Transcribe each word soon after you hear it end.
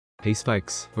Hase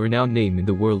Bikes, a renowned name in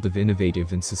the world of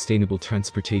innovative and sustainable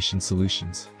transportation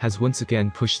solutions, has once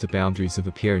again pushed the boundaries of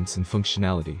appearance and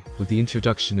functionality with the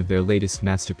introduction of their latest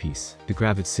masterpiece, the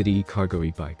Gravit City E-Cargo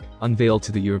E-Bike. Unveiled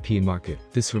to the European market,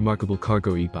 this remarkable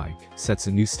cargo e-bike sets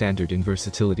a new standard in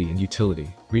versatility and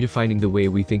utility, redefining the way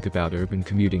we think about urban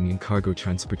commuting and cargo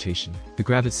transportation. The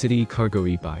Gravit City E-Cargo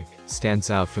E-Bike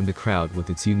stands out from the crowd with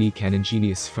its unique and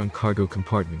ingenious front cargo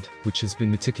compartment, which has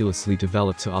been meticulously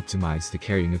developed to optimize the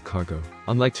carrying of cargo.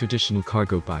 Unlike traditional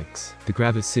cargo bikes, the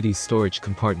Gravit City's storage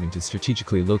compartment is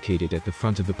strategically located at the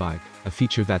front of the bike, a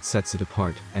feature that sets it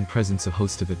apart and presents a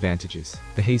host of advantages.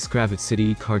 The Hase Gravit City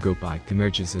E-Cargo bike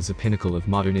emerges as a pinnacle of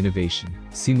modern innovation,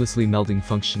 seamlessly melding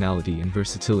functionality and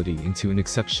versatility into an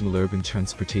exceptional urban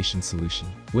transportation solution.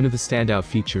 One of the standout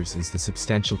features is the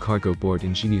substantial cargo board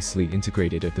ingeniously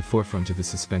integrated at the forefront of the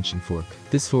suspension fork.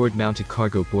 This forward-mounted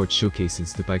cargo board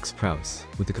showcases the bike's prowess,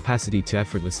 with the capacity to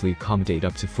effortlessly accommodate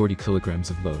up to 40 kilograms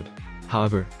of load.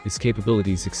 However, its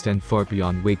capabilities extend far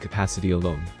beyond weight capacity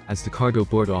alone, as the cargo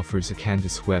board offers a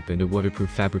canvas web and a waterproof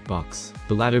fabric box,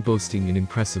 the latter boasting an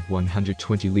impressive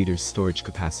 120 liters storage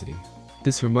capacity.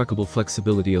 This remarkable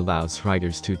flexibility allows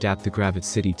riders to adapt the Gravit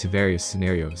City to various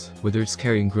scenarios, whether it's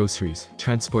carrying groceries,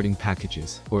 transporting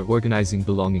packages, or organizing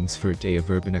belongings for a day of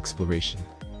urban exploration.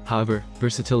 However,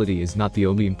 versatility is not the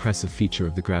only impressive feature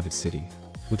of the Gravit City.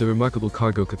 With a remarkable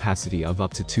cargo capacity of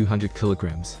up to 200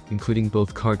 kilograms, including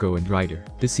both cargo and rider,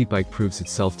 this e-bike proves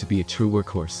itself to be a true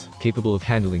workhorse, capable of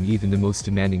handling even the most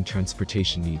demanding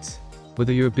transportation needs.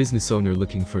 Whether you're a business owner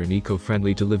looking for an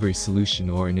eco-friendly delivery solution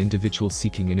or an individual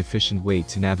seeking an efficient way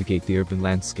to navigate the urban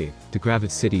landscape, the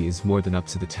Gravit City is more than up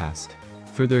to the task.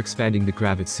 Further expanding the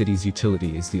Gravit City's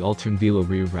utility is the Altern Velo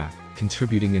rear rack,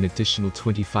 contributing an additional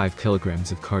 25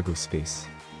 kilograms of cargo space.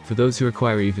 For those who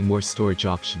require even more storage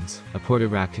options, a porta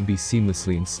rack can be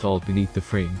seamlessly installed beneath the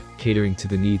frame, catering to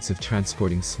the needs of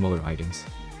transporting smaller items.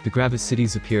 The Gravit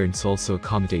City's appearance also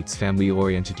accommodates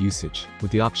family-oriented usage, with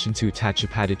the option to attach a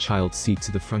padded child seat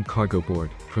to the front cargo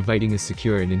board, providing a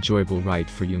secure and enjoyable ride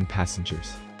for young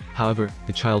passengers. However,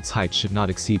 the child's height should not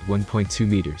exceed 1.2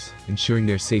 meters, ensuring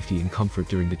their safety and comfort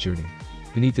during the journey.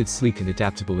 Beneath its sleek and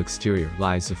adaptable exterior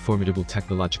lies a formidable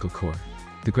technological core.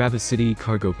 The Gravit City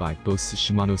cargo bike boasts a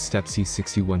Shimano Step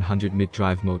C6100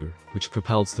 mid-drive motor, which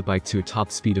propels the bike to a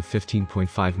top speed of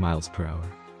 15.5 miles per hour.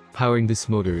 Powering this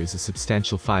motor is a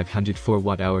substantial 504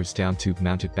 watt-hours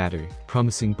down-tube-mounted battery,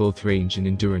 promising both range and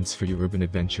endurance for your urban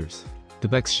adventures. The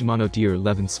bike's Shimano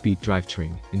DR11-speed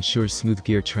drivetrain ensures smooth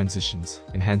gear transitions,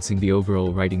 enhancing the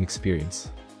overall riding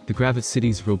experience. The Gravit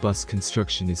City's robust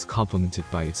construction is complemented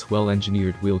by its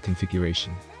well-engineered wheel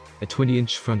configuration. A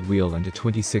 20-inch front wheel and a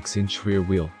 26-inch rear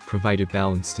wheel provide a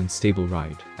balanced and stable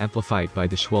ride, amplified by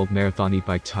the Schwalbe Marathon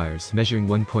e-bike tires measuring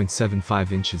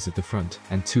 1.75 inches at the front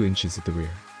and 2 inches at the rear.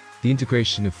 The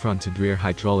integration of front and rear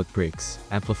hydraulic brakes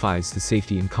amplifies the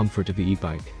safety and comfort of the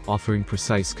e-bike, offering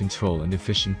precise control and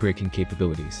efficient braking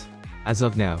capabilities. As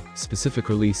of now, specific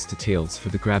release details for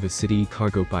the Gravit City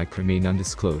E-Cargo bike remain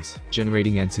undisclosed,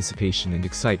 generating anticipation and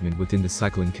excitement within the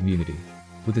cycling community.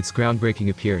 With its groundbreaking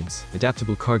appearance,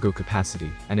 adaptable cargo capacity,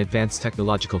 and advanced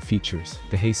technological features,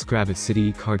 the Hase Gravit City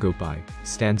E-Cargo bike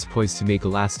stands poised to make a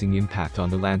lasting impact on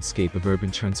the landscape of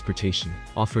urban transportation,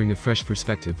 offering a fresh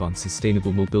perspective on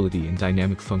sustainable mobility and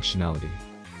dynamic functionality.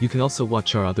 You can also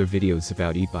watch our other videos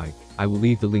about e-bike. I will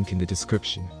leave the link in the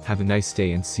description. Have a nice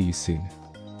day and see you soon.